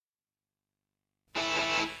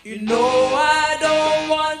You know I don't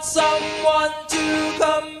want someone to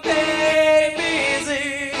compare me,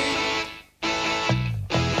 see.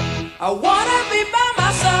 I wanna be by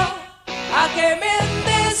myself. I came in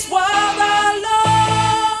this world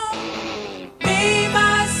alone. Me,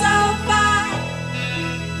 myself, I.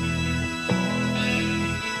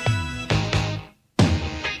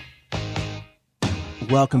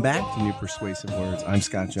 Welcome back to New Persuasive Words. I'm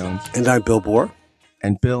Scott Jones. And I'm Bill Bohr.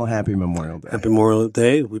 And Bill, happy Memorial Day. Happy Memorial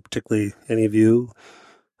Day. We particularly, any of you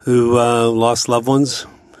who lost loved ones,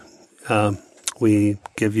 we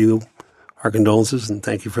give you our condolences and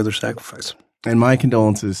thank you for their sacrifice. And my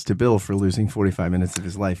condolences to Bill for losing 45 minutes of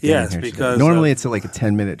his life. Yes, here because today. Normally it's like a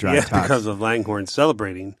 10-minute drive. Yeah, tops. because of Langhorne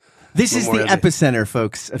celebrating. This Memorial is the Day. epicenter,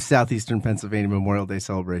 folks, of southeastern Pennsylvania Memorial Day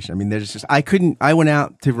celebration. I mean, there's just I went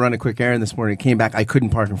out to run a quick errand this morning, came back, I couldn't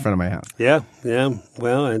park in front of my house. Yeah.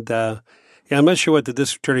 Well, and I'm not sure what the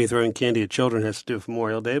district attorney throwing candy at children has to do with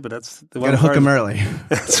Memorial Day, but that's the one. Got to hook them early.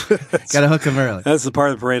 Got to hook them early. That's the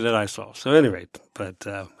part of the parade that I saw. So, at any rate, but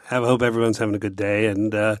I hope everyone's having a good day,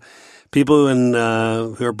 and people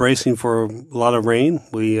who are bracing for a lot of rain,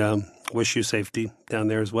 we wish you safety down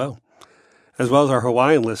there as well as our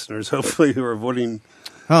Hawaiian listeners, hopefully, who are avoiding.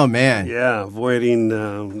 Oh, man. Yeah, avoiding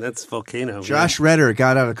that's volcano. Josh Redder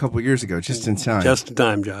got out a couple years ago, just in time. Just in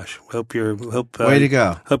time, Josh. Way to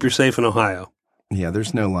go. Hope you're safe in Ohio. Yeah,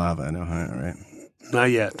 there's no lava in Ohio, right?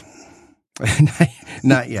 Not yet.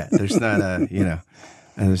 Not yet. There's not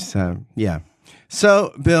there's yeah.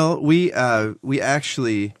 So, Bill, we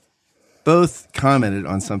actually both commented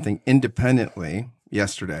on something independently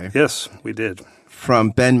yesterday. Yes, we did.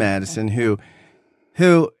 From Ben Madison, who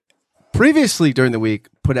previously during the week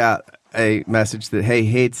put out a message that he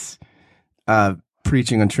hates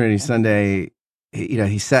preaching on Trinity Sunday.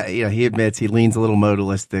 He admits he leans a little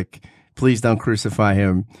modalistic. Please don't crucify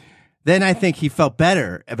him. Then I think he felt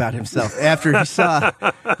better about himself after he saw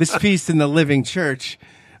this piece in the Living Church,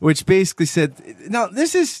 which basically said, no,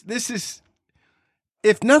 this is,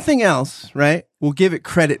 if nothing else, right, we'll give it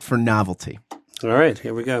credit for novelty. All right,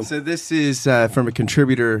 here we go. So this is from a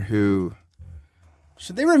contributor who,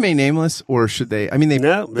 should they remain nameless or should they? I mean,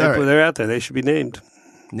 they're out there. They should be named.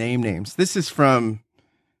 Name names. This is from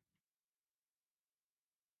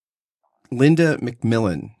Linda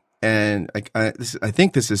McMillan, and I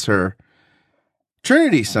think this is her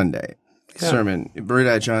Trinity Sunday sermon. Read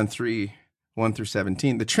out John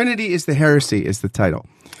 3:1-17. The Trinity is the heresy is the title.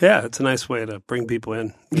 Yeah, it's a nice way to bring people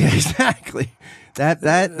in. Yeah, exactly. That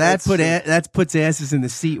puts asses in the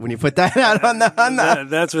seat when you put that out on the.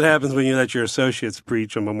 That's what happens when you let your associates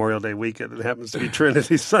preach on Memorial Day weekend. It happens to be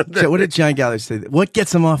Trinity Sunday. What did John Gallagher say? What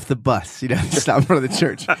gets them off the bus? Stop in front of the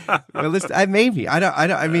church. Well, listen, maybe I don't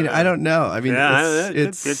know. I mean,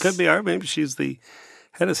 it could be her. Maybe she's the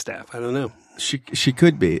head of staff. I don't know. She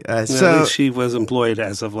could be. So she was employed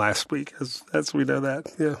as of last week. As we know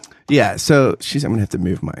that. Yeah. Yeah. So I'm gonna have to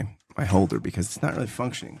move my holder because it's not really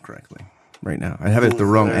functioning correctly right now. I have it at the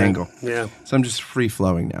wrong angle. Yeah. So I'm just free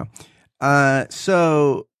flowing now.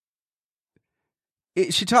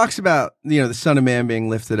 She talks about the Son of Man being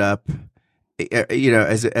lifted up,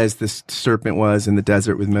 as this serpent was in the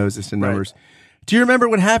desert with Moses and Numbers. Right. Do you remember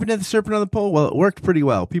what happened to the serpent on the pole? Well, it worked pretty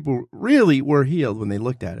well. People really were healed when they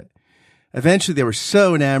looked at it. Eventually, they were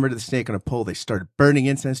so enamored of the snake on a pole, they started burning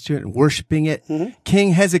incense to it and worshiping it. Mm-hmm.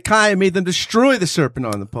 King Hezekiah made them destroy the serpent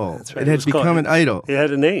on the pole. That's right. It had become an idol. It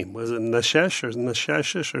had a name. Was it Nashesh or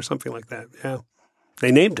Nasheshish or something like that? Yeah.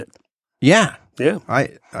 They named it. Yeah. Yeah.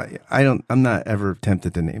 I'm not ever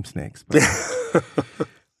tempted to name snakes. But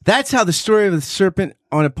that's how the story of the serpent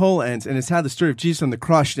on a pole ends, and it's how the story of Jesus on the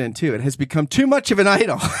cross should end too. It has become too much of an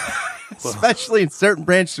idol, especially in certain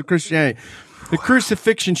branches of Christianity. The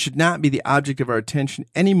crucifixion should not be the object of our attention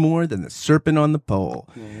any more than the serpent on the pole.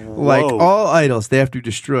 Whoa. Like all idols, they have to be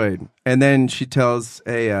destroyed. And then she tells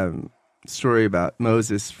a story about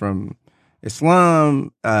Moses from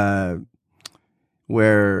Islam,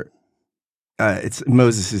 where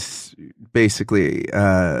Moses is basically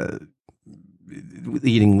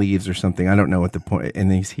eating leaves or something. I don't know what the point, and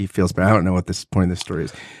he feels bad. I don't know what this point of the story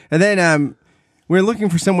is. And then we're looking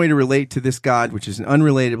for some way to relate to this God, which is an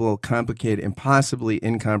unrelatable, complicated, impossibly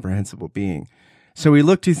incomprehensible being. So we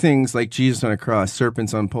look to things like Jesus on a cross,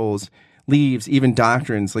 serpents on poles, leaves, even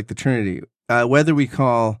doctrines like the Trinity. Whether we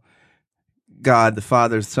call God the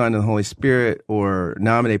Father, the Son, and the Holy Spirit, or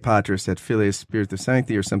Nomine Patris et Filius Spiritus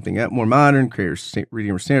Sancti, or something more modern, Creator,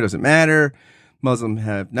 Redeemer, Standard, doesn't matter. Muslims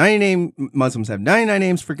have 99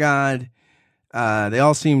 names for God. They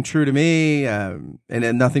all seem true to me, and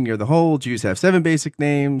then nothing near the whole. Jews have 7 basic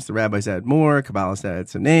names. The rabbis add more. Kabbalists add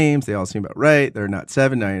some names. They all seem about right. They're not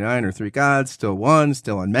 7, 99, or 3 gods. Still one.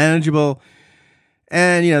 Still unmanageable.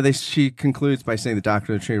 And, she concludes by saying the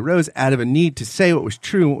doctrine of the Trinity arose out of a need to say what was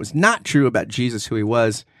true and what was not true about Jesus, who he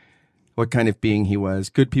was, what kind of being he was.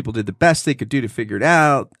 Good people did the best they could do to figure it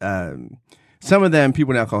out. Some of them,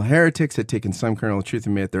 people now call heretics, had taken some kernel of truth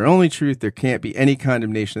and made it their only truth. There can't be any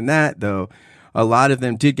condemnation in that, though. A lot of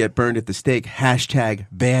them did get burned at the stake.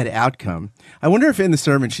 #bad outcome. I wonder if in the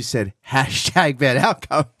sermon she said #bad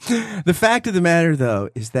outcome. The fact of the matter, though,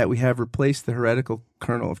 is that we have replaced the heretical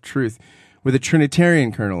kernel of truth with a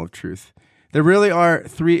Trinitarian kernel of truth. There really are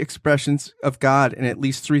 3 expressions of God and at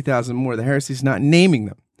least 3,000 more. The heresy is not naming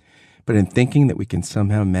them, but in thinking that we can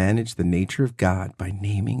somehow manage the nature of God by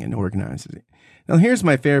naming and organizing it. Now, here's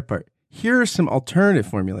my favorite part. Here are some alternative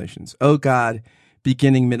formulations. Oh God,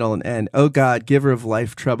 beginning, middle, and end. Oh God, giver of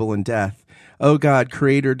life, trouble, and death. Oh God,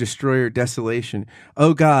 creator, destroyer, desolation.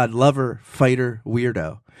 Oh God, lover, fighter,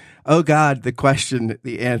 weirdo. Oh God, the question,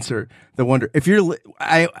 the answer, the wonder.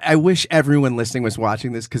 I wish everyone listening was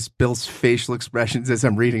watching this, because Bill's facial expressions as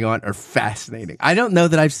I'm reading on are fascinating. I don't know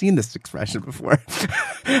that I've seen this expression before.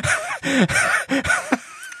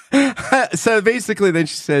 So basically then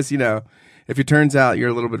she says, if it turns out you're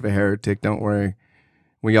a little bit of a heretic, don't worry.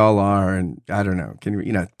 We all are, and I don't know.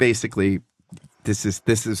 Basically,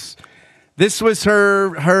 this was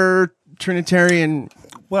her Trinitarian.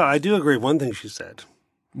 Well, I do agree. One thing she said.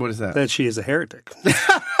 What is that? That she is a heretic.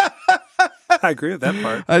 I agree with that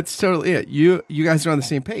part. That's totally it. You guys are on the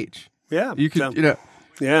same page. Yeah. You could,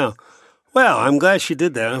 Yeah. Well, I'm glad she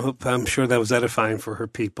did that. I'm sure that was edifying for her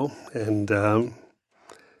people, and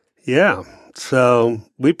yeah. So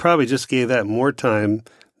we probably just gave that more time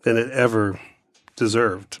than it ever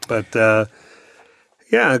deserved. But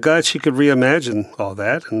yeah, glad she could reimagine all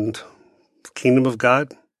that, and the kingdom of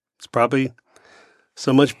God is probably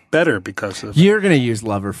so much better because of You're going to use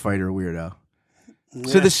lover, fighter, weirdo. Yeah.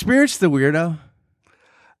 So the Spirit's the weirdo?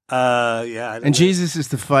 Yeah. And Jesus is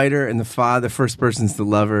the fighter, and the first person's the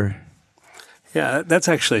lover. Yeah,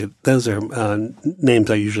 those are names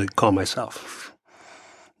I usually call myself.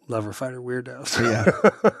 Lover, fighter, weirdo. Yeah.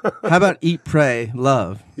 How about eat, pray,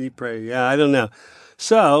 love? Eat, pray. Yeah, I don't know.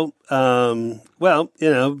 So,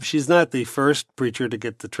 she's not the first preacher to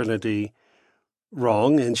get the Trinity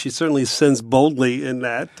wrong, and she certainly sins boldly in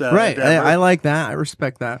that. Right. I like that. I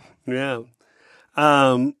respect that. Yeah.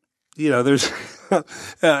 There's,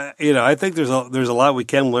 I think there's a lot we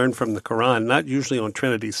can learn from the Quran, not usually on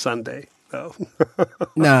Trinity Sunday, though.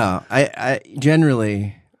 No, I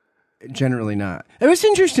generally not. It was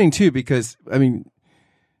interesting too, because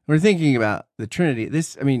we're thinking about the Trinity.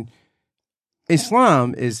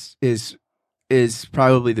 Islam is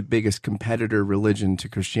probably the biggest competitor religion to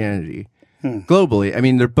Christianity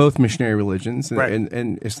globally. They're both missionary religions, and, right.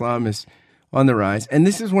 and Islam is on the rise. And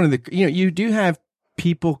this is one of the, you do have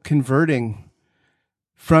people converting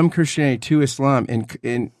from Christianity to Islam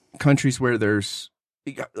in countries where there's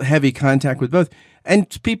heavy contact with both, and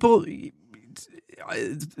people.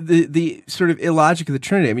 The sort of illogic of the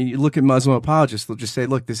Trinity. You look at Muslim apologists; they'll just say,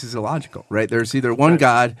 "Look, this is illogical, right? There's either one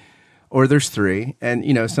God, or there's 3,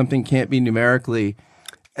 and something can't be numerically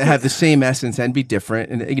have the same essence and be different."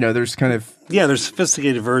 And there's kind of there's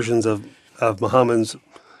sophisticated versions of Muhammad's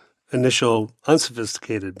initial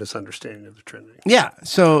unsophisticated misunderstanding of the Trinity. Yeah.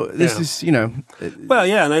 So this is Well,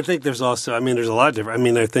 yeah, and I think there's also there's a lot of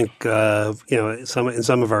different. I think in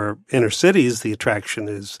some of our inner cities, the attraction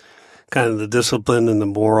is kind of the discipline and the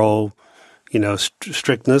moral,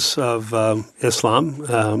 strictness of Islam.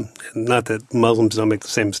 Not that Muslims don't make the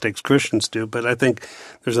same mistakes Christians do, but I think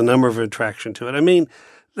there's a number of attraction to it.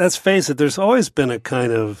 Let's face it, there's always been a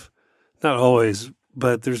kind of, not always,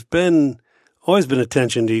 but there's always been a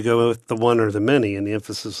tension. Do you go with the one or the many, and the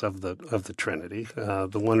emphasis of the Trinity, the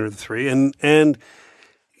one or the 3, and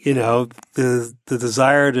the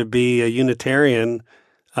desire to be a Unitarian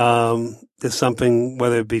is something,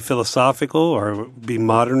 whether it be philosophical or be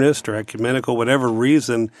modernist or ecumenical, whatever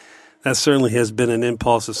reason, that certainly has been an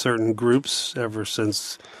impulse of certain groups ever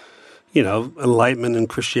since, Enlightenment and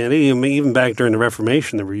Christianity. Even back during the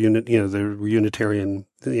Reformation, there were Unitarian.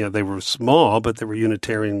 They were small, but there were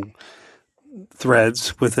Unitarian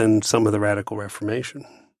threads within some of the radical Reformation.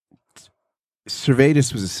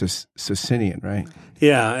 Servetus was a Socinian, right?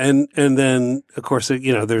 Yeah, and then of course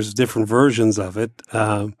there's different versions of it.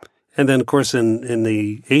 And then, of course, in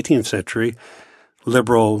the 18th century,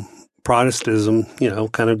 liberal Protestantism,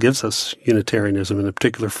 kind of gives us Unitarianism in a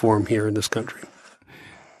particular form here in this country.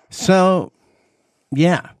 So,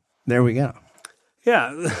 yeah, there we go.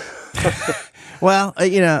 Yeah. Well,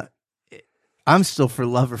 I'm still for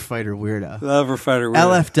Lover Fighter Weirdo. Lover Fighter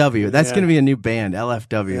Weirdo. LFW. That's going to be a new band,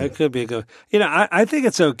 LFW. Yeah, it could be a good. I think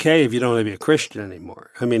it's okay if you don't want to be a Christian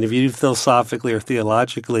anymore. I mean, if you philosophically or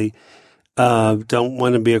theologically don't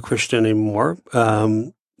want to be a Christian anymore,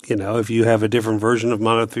 if you have a different version of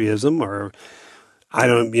monotheism, or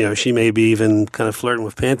she may be even kind of flirting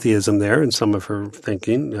with pantheism there in some of her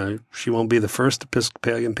thinking. She won't be the first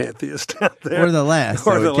Episcopalian pantheist out there. Or the last.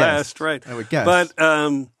 Or the last, right. I would guess. But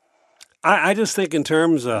I just think in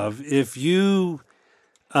terms of if you,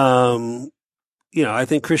 I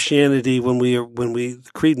think Christianity when we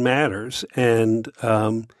creed matters, and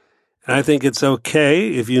I think it's okay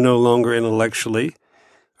if you no longer intellectually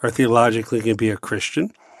or theologically can be a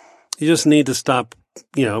Christian. You just need to stop,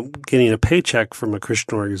 getting a paycheck from a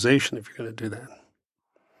Christian organization if you're going to do that.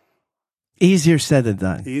 Easier said than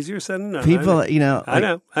done. Easier said than done. People, I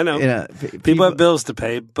know. People have bills to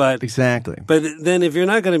pay, but exactly. But then, if you're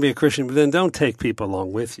not going to be a Christian, then don't take people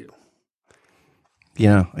along with you.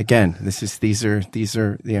 Again, these are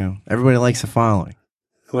everybody likes a following.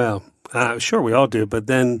 Well, sure, we all do, but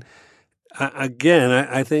then again,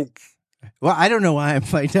 I think. Well, I don't know why I'm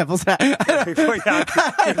playing devil's advocate. I'm like,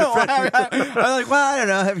 I don't know.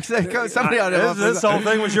 Somebody ought to. This whole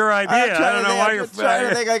thing was your idea. I don't know why you're trying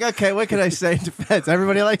to think. Like, okay, what can I say in defense?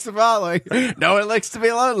 Everybody likes the following. No one likes to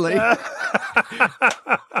be lonely.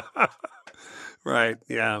 Right.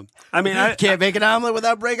 Yeah. I mean, I can't make an omelet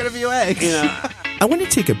without breaking a few eggs. I want to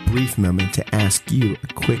take a brief moment to ask you a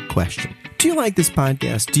quick question. Do you like this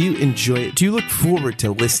podcast? Do you enjoy it? Do you look forward to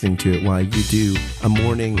listening to it while you do a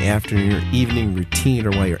morning, afternoon, or evening routine,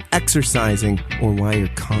 or while you're exercising, or while you're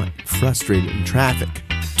caught frustrated in traffic?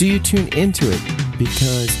 Do you tune into it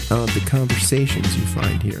because of the conversations you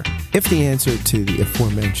find here? If the answer to the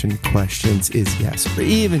aforementioned questions is yes, or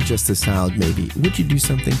even just a solid maybe, would you do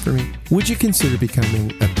something for me? Would you consider becoming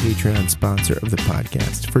a Patreon sponsor of the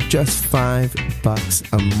podcast for just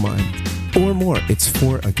 $5 a month or more? It's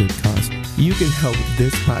for a good cause. You can help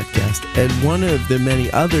this podcast and one of the many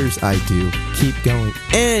others I do keep going,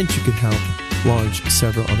 and you can help launch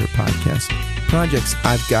several other podcast projects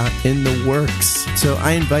I've got in the works. So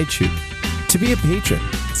I invite you to be a patron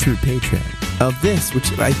through Patreon of this,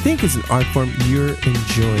 which I think is an art form you're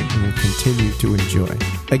enjoying and will continue to enjoy.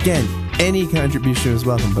 Again, any contribution is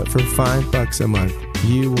welcome, but for $5 a month,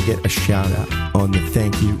 you will get a shout out on the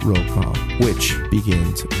thank you roll call, which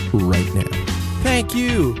begins right now. Thank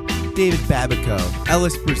you, David Babico,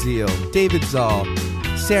 Ellis Brazil, David Zoll,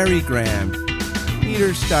 Sari Graham,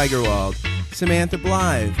 Peter Steigerwald, Samantha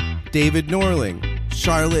Blythe, David Norling,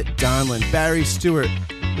 Charlotte Donlin, Barry Stewart,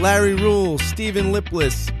 Larry Rule, Stephen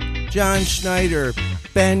Lipless, John Schneider,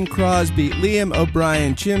 Ben Crosby, Liam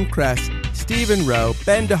O'Brien, Jim Kress, Stephen Rowe,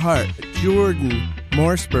 Ben DeHart, Jordan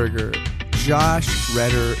Morsberger, Josh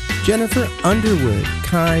Redder, Jennifer Underwood,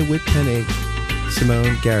 Kai Whitpennig,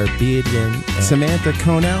 Simone Garabedian, Samantha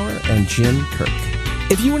Konauer, and Jim Kirk.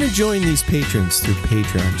 If you want to join these patrons through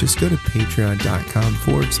Patreon, just go to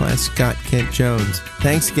patreon.com/Scott Kent Jones.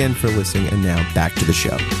 Thanks again for listening, and now back to the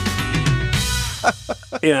show.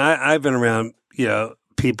 I've been around,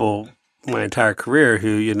 people my entire career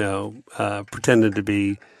who, pretended to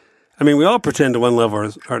be, I mean, we all pretend to one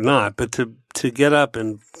level or not, but to get up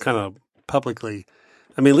and kind of publicly,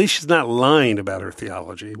 I mean, at least she's not lying about her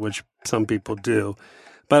theology, which some people do.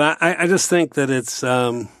 But I just think that it's,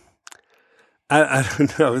 I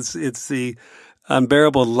don't know. It's the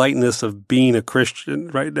unbearable lightness of being a Christian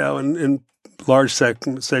right now in large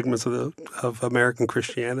segments of American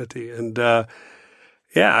Christianity. And I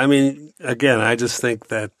mean, again, I just think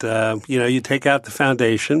that you take out the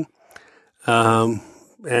foundation, and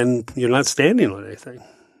you're not standing on anything.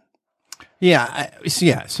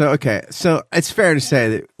 So it's fair to say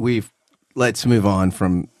that let's move on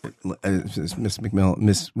from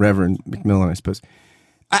Miss Reverend McMillan, I suppose.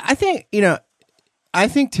 I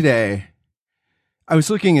think today, I was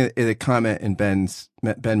looking at a comment in Ben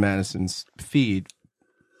Madison's feed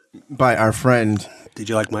by our friend. Did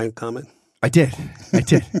you like my comment? I did.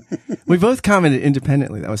 We both commented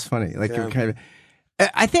independently. That was funny. I think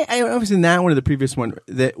I was in that one of the previous one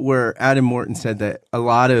where Adam Morton said that a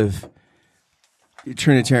lot of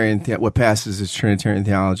Trinitarian what passes as Trinitarian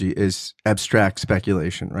theology is abstract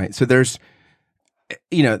speculation, right? So there's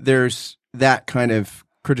that kind of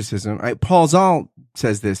criticism. Paul Zoll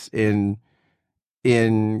says this in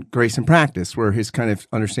Grace and Practice, where his kind of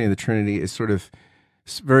understanding of the Trinity is sort of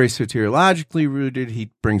very soteriologically rooted. He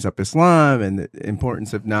brings up Islam and the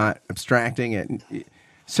importance of not abstracting it.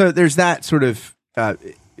 So there's that sort of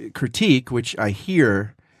critique, which I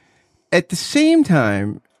hear. At the same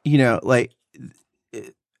time,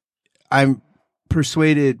 I'm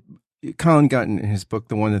persuaded. Colin Gunton, in his book,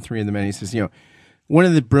 The One, the Three, and the Many, says, one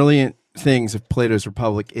of the brilliant things of Plato's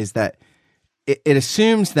Republic is that it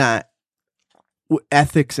assumes that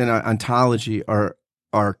ethics and ontology are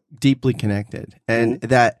deeply connected, and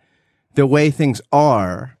that the way things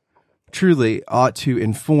are truly ought to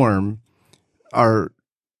inform our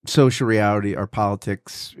social reality, our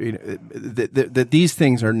politics. That these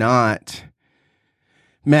things are not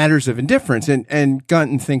matters of indifference, and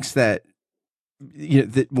Gunton thinks that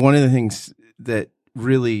that one of the things that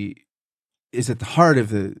really is at the heart of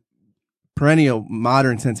the perennial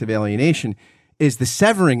modern sense of alienation is the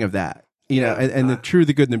severing of that, and the true,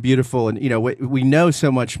 the good, and the beautiful. And, we know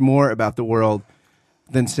so much more about the world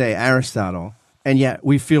than, say, Aristotle, and yet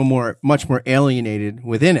we feel much more alienated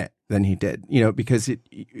within it than he did, because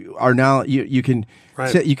our knowledge, you can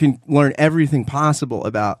learn everything possible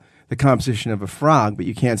about the composition of a frog, but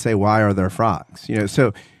you can't say, why are there frogs?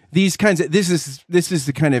 So these kinds of, this is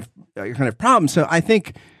the kind of problem. So I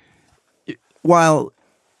think, while,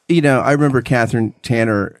 I remember Catherine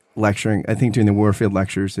Tanner lecturing, I think during the Warfield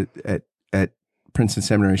lectures at Princeton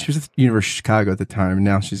Seminary. She was at the University of Chicago at the time, and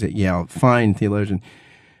now she's at Yale, fine theologian.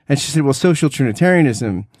 And she said, well, social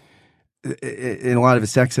Trinitarianism, in a lot of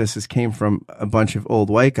its excesses, came from a bunch of old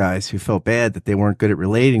white guys who felt bad that they weren't good at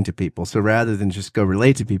relating to people. So rather than just go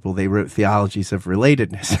relate to people, they wrote theologies of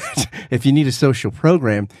relatedness. If you need a social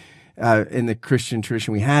program, in the Christian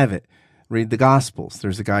tradition, we have it. Read the Gospels.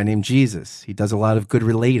 There's a guy named Jesus. He does a lot of good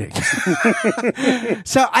relating.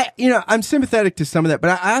 So I'm sympathetic to some of that,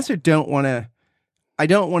 but I also don't want to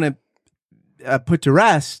put to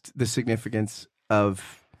rest the significance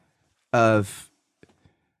of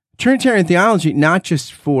Trinitarian theology, not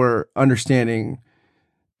just for understanding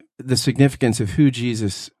the significance of who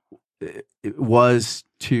Jesus was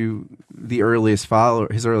to his earliest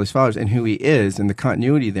followers, and who he is, and the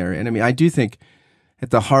continuity there. And I mean, I do think at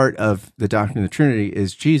the heart of the doctrine of the Trinity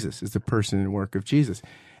is Jesus, is the person and work of Jesus.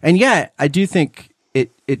 And yet, I do think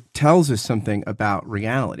it tells us something about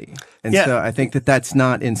reality. And so I think that's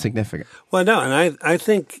not insignificant. Well, no, and I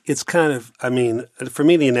think it's kind of, for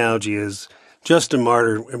me, the analogy is Justin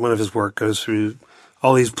Martyr, in one of his work, goes through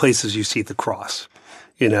all these places you see the cross,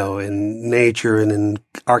 in nature and in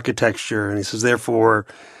architecture. And he says, therefore,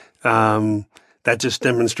 that just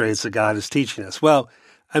demonstrates that God is teaching us. Well,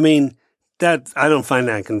 that I don't find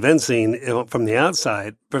that convincing from the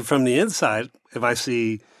outside, but from the inside, if I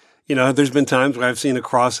see, there's been times where I've seen a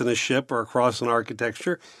cross in a ship or a cross in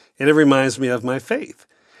architecture, and it reminds me of my faith.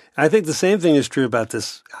 I think the same thing is true about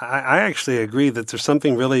this. I actually agree that there's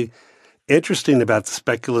something really interesting about the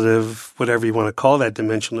speculative, whatever you want to call that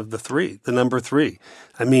dimension of the number three.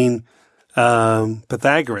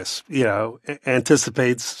 Pythagoras,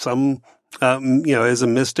 anticipates some, is a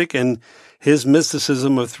mystic, and his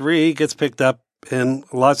mysticism of three gets picked up in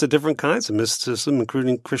lots of different kinds of mysticism,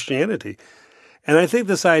 including Christianity. And I think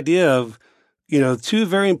this idea of, two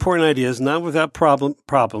very important ideas, not without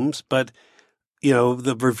problems, but,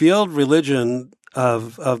 the revealed religion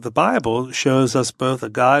of the Bible shows us both a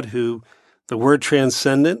God who the word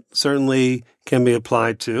transcendent certainly can be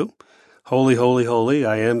applied to. Holy, holy, holy,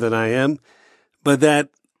 I am that I am. But that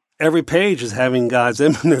every page is having God's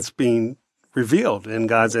immanence being revealed and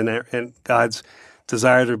God's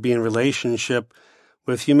desire to be in relationship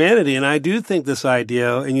with humanity. And I do think this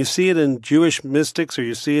idea, and you see it in Jewish mystics, or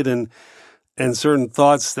you see it in certain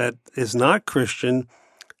thoughts that is not Christian,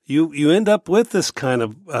 you end up with this kind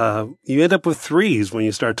of, you end up with threes when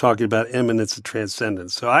you start talking about immanence and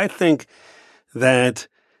transcendence. So I think that,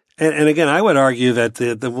 and again, I would argue that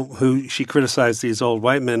who she criticized these old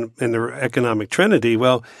white men in their economic trinity.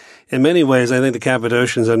 Well, in many ways, I think the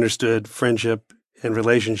Cappadocians understood friendship and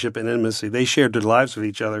relationship and intimacy. They shared their lives with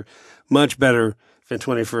each other much better than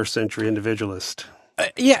 21st century individualists.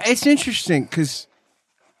 It's interesting because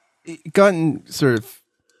Gunton sort of,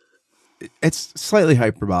 it's slightly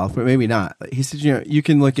hyperbolic, but maybe not. He said, you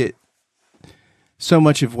can look at so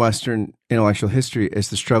much of Western intellectual history as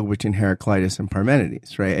the struggle between Heraclitus and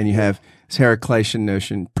Parmenides, right? And you have this Heraclitean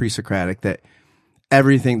notion, pre-Socratic, that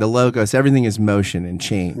everything, the logos, everything is motion and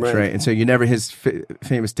change, right? And so his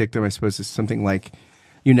famous dictum, I suppose, is something like,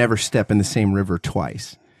 you never step in the same river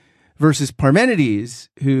twice. Versus Parmenides,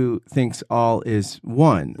 who thinks all is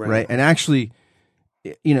one, right? And actually,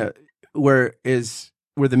 where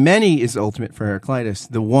the many is ultimate for Heraclitus,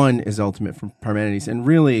 the one is ultimate for Parmenides. And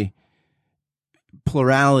really,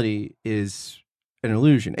 plurality is an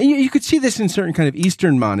illusion. And you could see this in certain kind of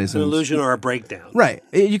Eastern monisms. An illusion or a breakdown. Right.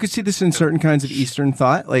 You could see this in certain kinds of Eastern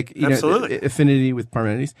thought, like, affinity with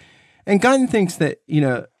Parmenides. And Gunton thinks that,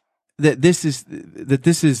 that this is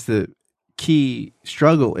the key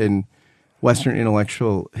struggle in Western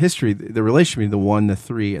intellectual history, the relation between the one, the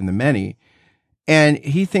three, and the many. And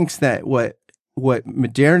he thinks that what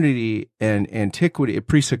modernity and antiquity, a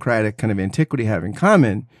pre-Socratic kind of antiquity, have in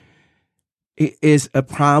common is a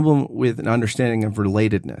problem with an understanding of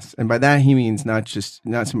relatedness. And by that he means not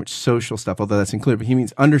so much social stuff, although that's included, but he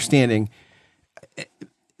means understanding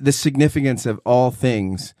the significance of all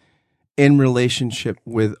things in relationship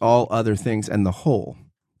with all other things and the whole.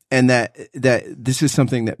 And that this is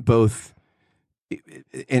something that both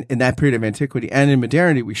in that period of antiquity and in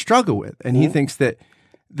modernity we struggle with. And he thinks that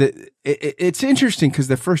it's interesting because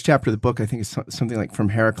the first chapter of the book, I think, is something like From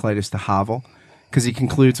Heraclitus to Havel, because he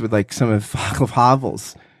concludes with like some of Václav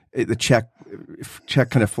Havel's, the Czech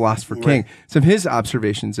kind of philosopher king, some of his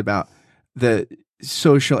observations about the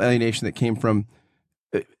social alienation that came from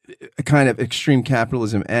a kind of extreme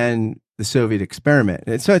capitalism and the Soviet experiment.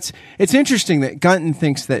 And so it's interesting that Gunton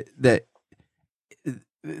thinks that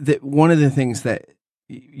one of the things that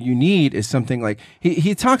you need is something like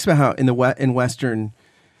he talks about how in Western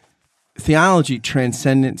theology,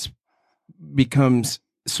 transcendence becomes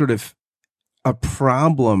sort of a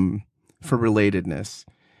problem for relatedness,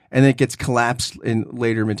 and it gets collapsed in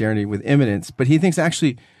later modernity with immanence. But he thinks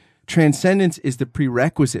actually transcendence is the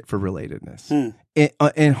prerequisite for relatedness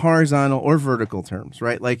in horizontal or vertical terms,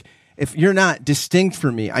 right? Like if you're not distinct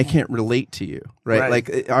from me, I can't relate to you, right?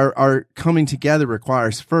 Like our coming together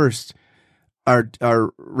requires first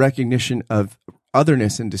our recognition of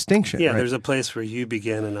otherness and distinction. Yeah, right? There's a place where you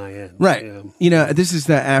begin and I end. Right. This is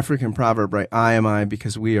the African proverb, right? I am I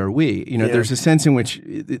because we are we. There's a sense in which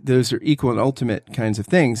those are equal and ultimate kinds of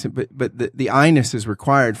things, but the I-ness is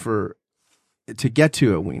required to get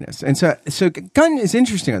to a we-ness. And so Gunton is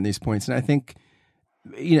interesting on these points, and I think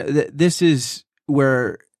this is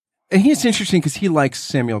where, and he's interesting because he likes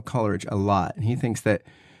Samuel Coleridge a lot, and he thinks that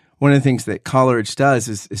one of the things that Coleridge does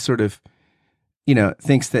is sort of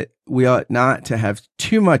thinks that we ought not to have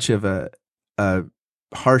too much of a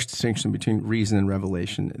harsh distinction between reason and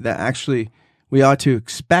revelation. That actually we ought to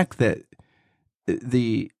expect that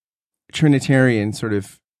the Trinitarian sort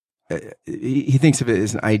of he thinks of it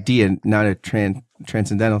as an idea, not a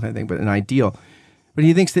transcendental kind of thing, but an ideal. But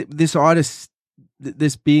he thinks that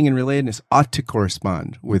this being in relatedness ought to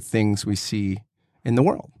correspond with things we see in the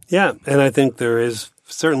world. Yeah, and I think there is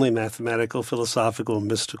certainly mathematical, philosophical,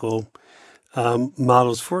 mystical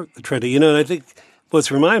models for the Trinity. And I think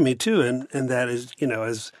what's reminded me too, and that is,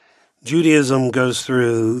 as Judaism goes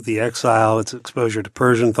through the exile, its exposure to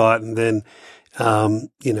Persian thought, and then, in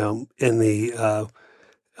the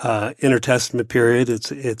intertestament period,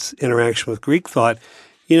 its interaction with Greek thought,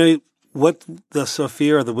 what the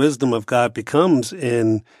Sophia or the wisdom of God becomes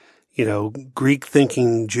in, Greek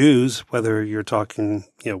thinking Jews, whether you're talking,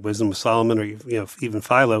 wisdom of Solomon or, even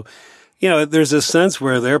Philo, there's a sense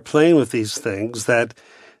where they're playing with these things that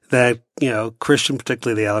Christian,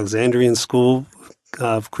 particularly the Alexandrian school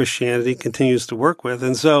of Christianity, continues to work with.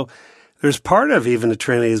 And so there's part of even the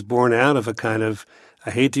Trinity is born out of a kind of,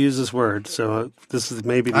 I hate to use this word, so this is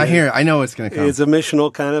maybe I know it's going to come. It's a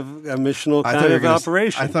missional kind of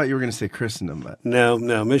operation. I thought you were going to say Christendom, but no,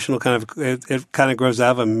 missional kind of it kind of grows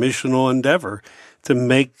out of a missional endeavor to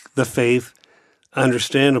make the faith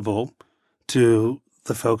understandable to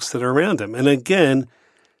the folks that are around him. And again,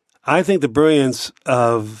 I think the brilliance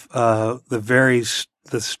of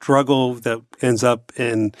the struggle that ends up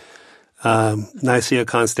in Nicaea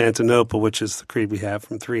Constantinople, which is the creed we have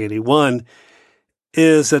from 381,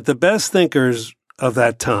 is that the best thinkers of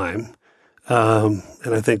that time, and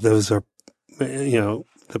I think those are,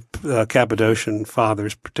 the Cappadocian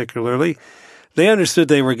fathers particularly, they understood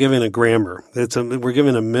they were given a grammar. We're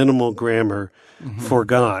given a minimal grammar for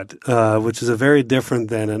God, which is a very different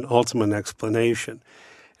than an ultimate explanation.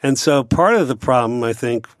 And so part of the problem, I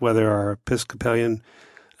think, whether our Episcopalian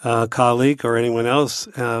colleague or anyone else,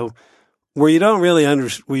 where you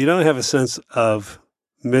don't have a sense of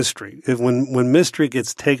mystery. When mystery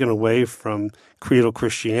gets taken away from creedal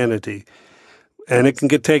Christianity, and it can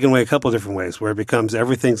get taken away a couple of different ways, where it becomes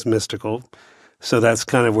everything's mystical. So that's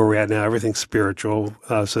kind of where we're at now. Everything's spiritual,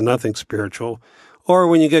 so nothing's spiritual. Or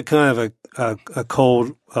when you get kind of a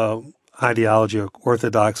cold ideology or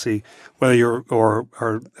orthodoxy, whether you're or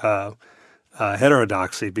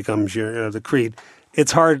heterodoxy becomes the creed.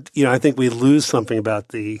 It's hard. I think we lose something about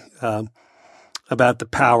the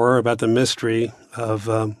power, about the mystery of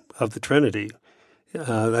the Trinity.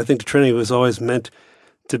 I think the Trinity was always meant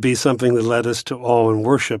to be something that led us to awe and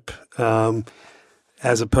worship,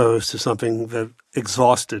 as opposed to something that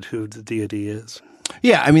exhausted who the deity is.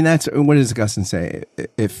 Yeah, I mean, that's what does Augustine say?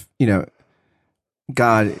 If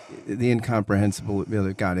God, the incomprehensible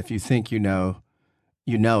God, if you think you know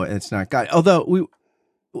you know it, and it's not God. Although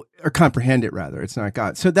or comprehend it rather, it's not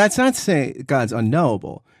God. So that's not to say God's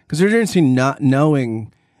unknowable, because there's a difference between not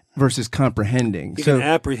knowing versus comprehending. You can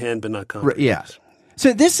apprehend but not comprehend. Yeah.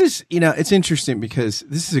 So this is, it's interesting because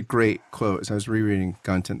this is a great quote as I was rereading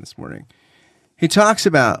Gunton this morning. He talks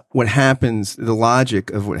about what happens, the logic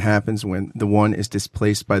of what happens when the one is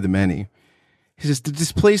displaced by the many. He says the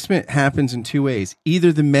displacement happens in two ways.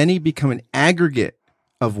 Either the many become an aggregate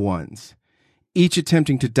of ones, each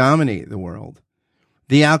attempting to dominate the world,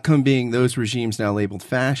 the outcome being those regimes now labeled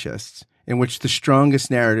fascists, in which the strongest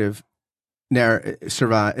survives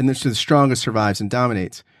and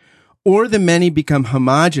dominates, or the many become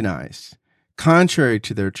homogenized, contrary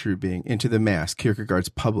to their true being, into the mass, Kierkegaard's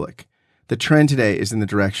public. The trend today is in the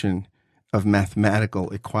direction of mathematical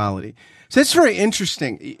equality. So it's very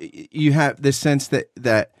interesting. You have this sense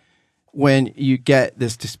that when you get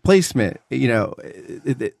this displacement,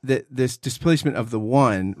 this displacement of the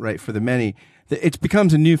one, right, for the many, it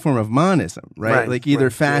becomes a new form of monism, right? Like either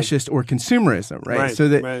fascist or consumerism, right? So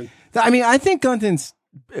I think Gunton's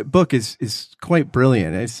book is quite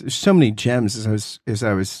brilliant. There's so many gems as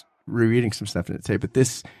I was rereading some stuff in it today, but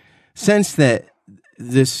this sense that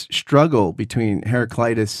this struggle between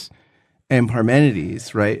Heraclitus and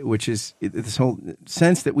Parmenides, right, which is this whole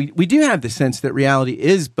sense that we do have the sense that reality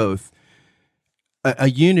is both a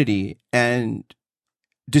unity and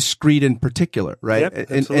discrete and particular, right?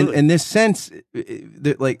 Yep, absolutely. And this sense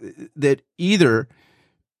that either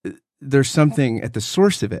there's something at the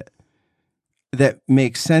source of it that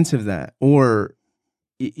makes sense of that, or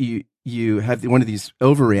you have one of these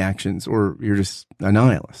overreactions, or you're just a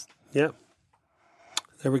nihilist. Yeah.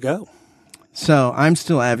 There we go. So I'm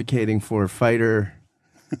still advocating for fighter,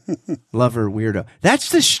 lover, weirdo. That's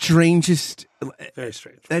the strangest. Very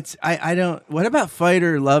strange. I don't. What about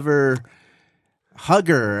fighter, lover,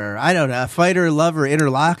 hugger? Or I don't know. Fighter, lover,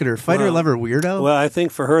 interlocutor. Fighter, lover, weirdo. Well, I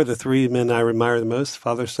think for her, the three men I admire the most,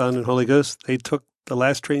 Father, Son, and Holy Ghost, they took the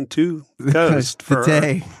last train to Coast for the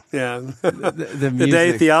day. Yeah. The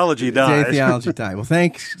day theology died. The day theology died. Well,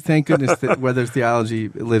 thank goodness that whether theology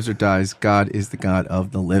lives or dies, God is the God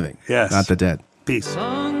of the living, not the dead. Peace.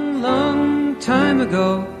 Long, long time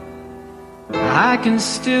ago, I can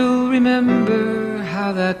still remember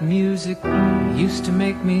how that music used to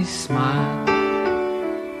make me smile.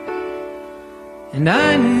 And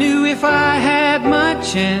I knew if I had my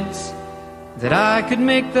chance that I could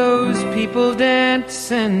make those people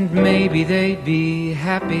dance, and maybe they'd be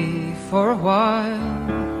happy for a while.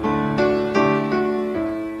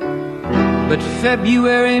 But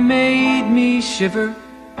February made me shiver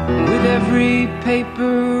with every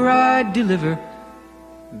paper I deliver.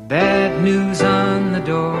 Bad news on the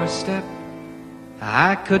doorstep,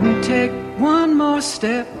 I couldn't take one more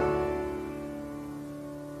step.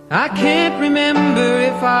 I can't remember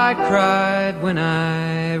if I cried when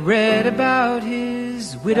I read about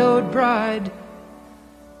his widowed bride,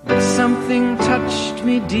 but something touched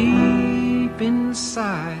me deep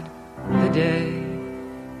inside the day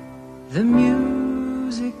the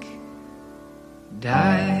music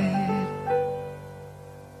died.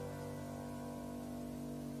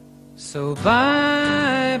 So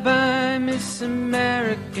bye-bye, Miss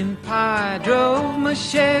American Pie. Drove my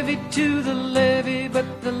Chevy to the levee,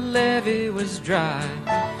 but the levee was dry.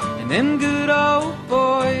 And them good old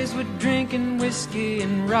boys were drinking whiskey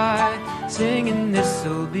and rye, singing,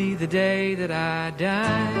 this'll be the day that I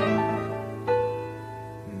die.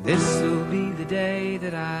 This'll be the day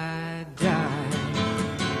that I die.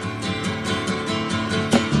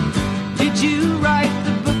 Did you write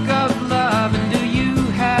the book of love, and do you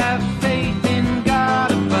have faith in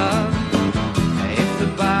God above? If the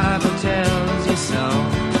Bible tells you so.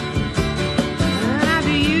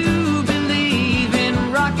 Do you believe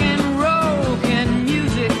in rock and roll? Can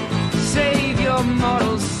music save your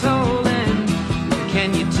mortal soul? And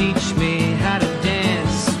can you teach me how to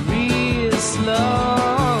dance real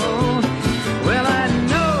slow? Well, I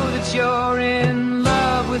know that you're in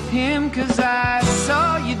love with him, 'cause I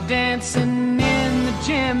saw you dancing in the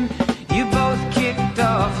gym. You both kicked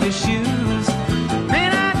off your shoes.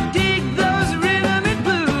 Man, I dig those rhythm and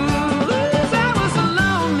blues. I was a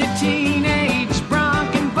lonely teenage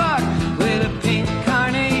bronc and buck with a pink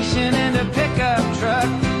carnation and a pickup truck,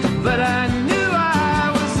 but I knew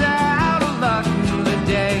I was out of luck the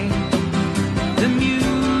day the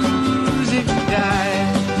music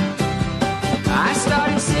died. I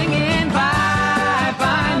started singing bye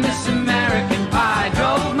bye Miss American Pie.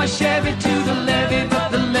 Drove my Chevy to the levee,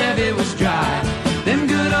 but the levee was dry. Them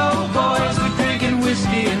good old boys were drinking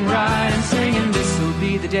whiskey and rye and singing, this'll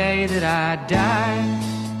be the day that I die.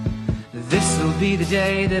 This'll be the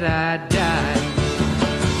day that I die.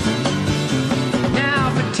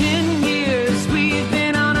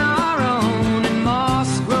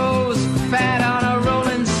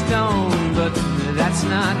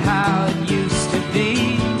 how it used to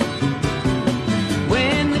be.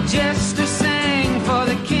 When the jester sang for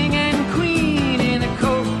the king and queen in a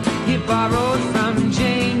coat he borrowed from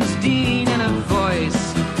James Dean, and a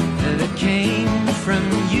voice that came from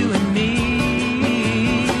you and me.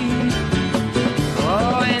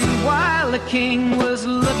 Oh, and while the king was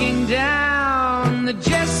looking down, the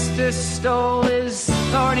jester stole his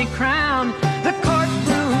thorny crown. The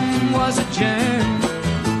courtroom was adjourned.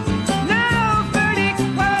 No verdict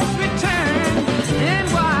was returned. And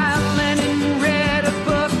while Lenin read a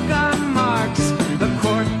book on Marx, the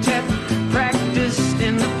quartet practiced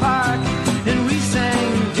in the park, and we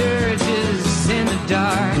sang dirges in the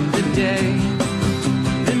dark. The day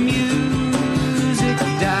the music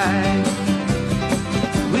died,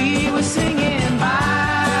 we were singing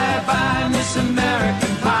bye bye Miss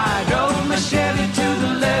American Pie. Drove my Chevy to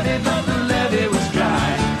the levee, but the levee was dry.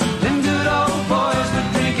 Them good old boys were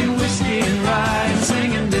drinking whiskey and rye, and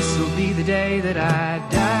singing, this'll be the day that I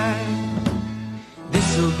die.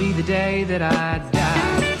 This'll be the day that I die.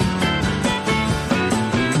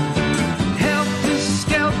 Helter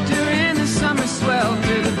skelter in the summer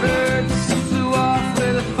swelter, the birds flew off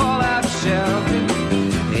with a fallout shelter,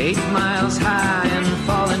 8 miles high and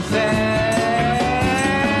falling fast.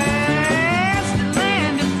 It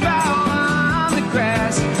landed foul on the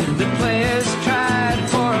grass. The players tried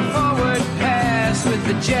for a forward pass, with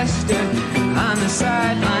the jester on the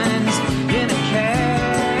sidelines in a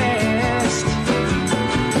cast.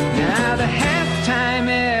 Now the halftime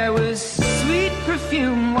air was sweet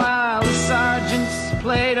perfume, while the sergeants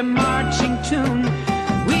played a marching tune.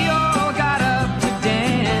 We all got up to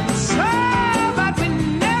dance, oh, but we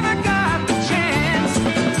never got the chance,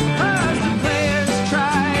 'cause the players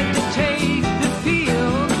tried to take the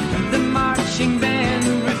field. The marching band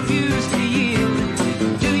refused to yield.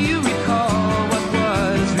 Do you recall what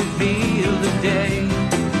was revealed the day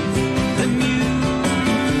the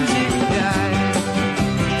music died?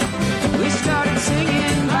 We started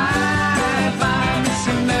singing bye bye Miss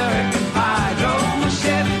American Pie. Drove my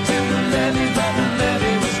Chevy to the levee, but the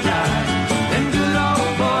levee was dry. Them good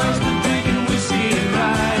old boys were drinking whiskey and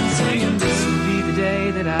rye, and singing, this'll be the day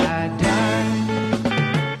that I die.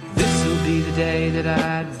 This'll be the day that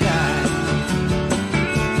I die.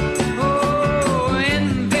 Oh, and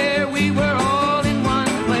there we were all in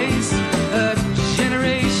one place, a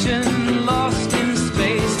generation lost in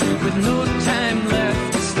space, with no time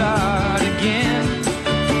left to start again.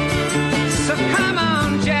 So come on,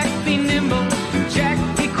 Jack, be nimble, Jack,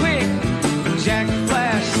 be quick. Jack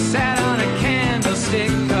Flash sat on a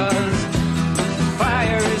candlestick, 'cause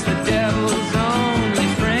fire is the devil's only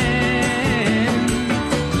friend.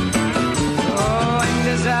 Oh, and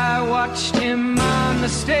as I watched him on the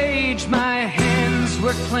stage, my hands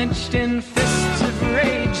were clenched in fists of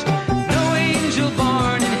rage. No angel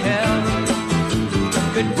born in hell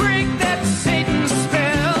could break that Satan's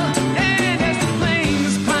spell. And as the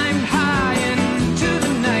flames climbed high into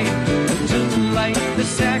the night to light the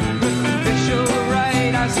sacrificial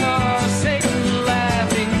rite, I saw Satan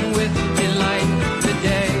laughing with delight. The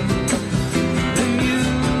day the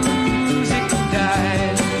music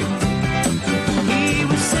died, he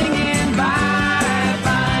was singing bye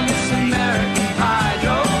bye Miss American Pie.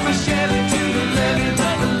 Drove my Chevy to the levee,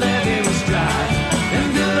 but the levee was dry. Them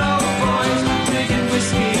good old boys were drinking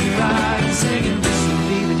whiskey and rye, and singing, this'll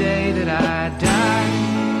be the day that I die.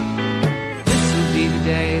 This'll be the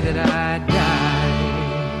day that I die.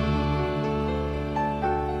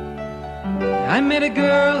 I met a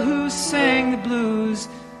girl who sang the blues,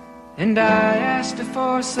 and I asked her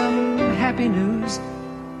for some happy news,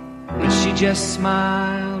 but she just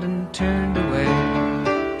smiled and turned away.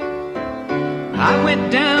 I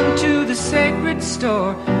went down to the sacred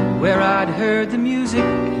store where I'd heard the music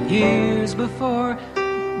years before,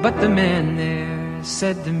 but the man there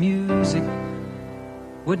said the music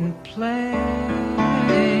wouldn't play.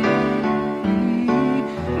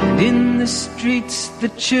 And in the streets the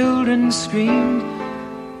children screamed,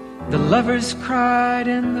 the lovers cried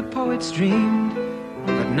and the poets dreamed,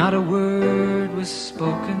 but not a word was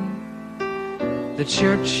spoken. The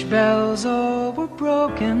church bells all were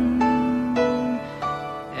broken,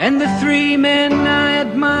 and the 3 men I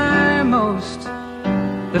admire most,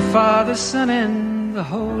 the Father, Son, and the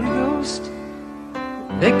Holy Ghost,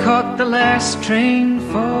 they caught the last train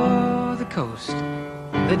for the coast.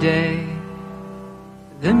 The day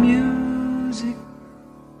the music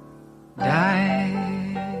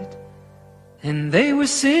died, and they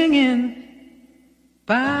were singing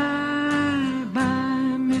bye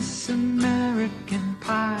bye Miss American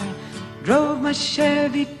Pie. Drove my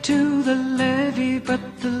Chevy to the levee, but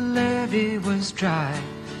the levee was dry.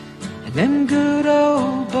 Them good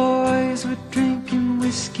old boys were drinking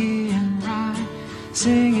whiskey and rye,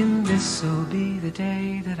 singing, this'll be the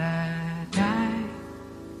day that I die.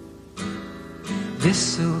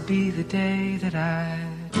 This'll be the day that I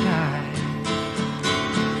die.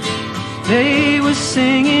 They were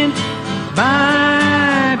singing,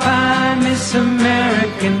 bye, bye, Miss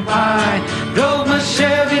American Pie. Drove my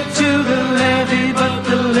Chevy to the levee, but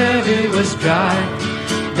the levee was dry.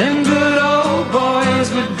 Them good old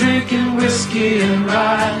boys were drinking whiskey and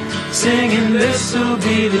rye, singing, this'll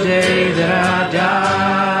be the day that I die.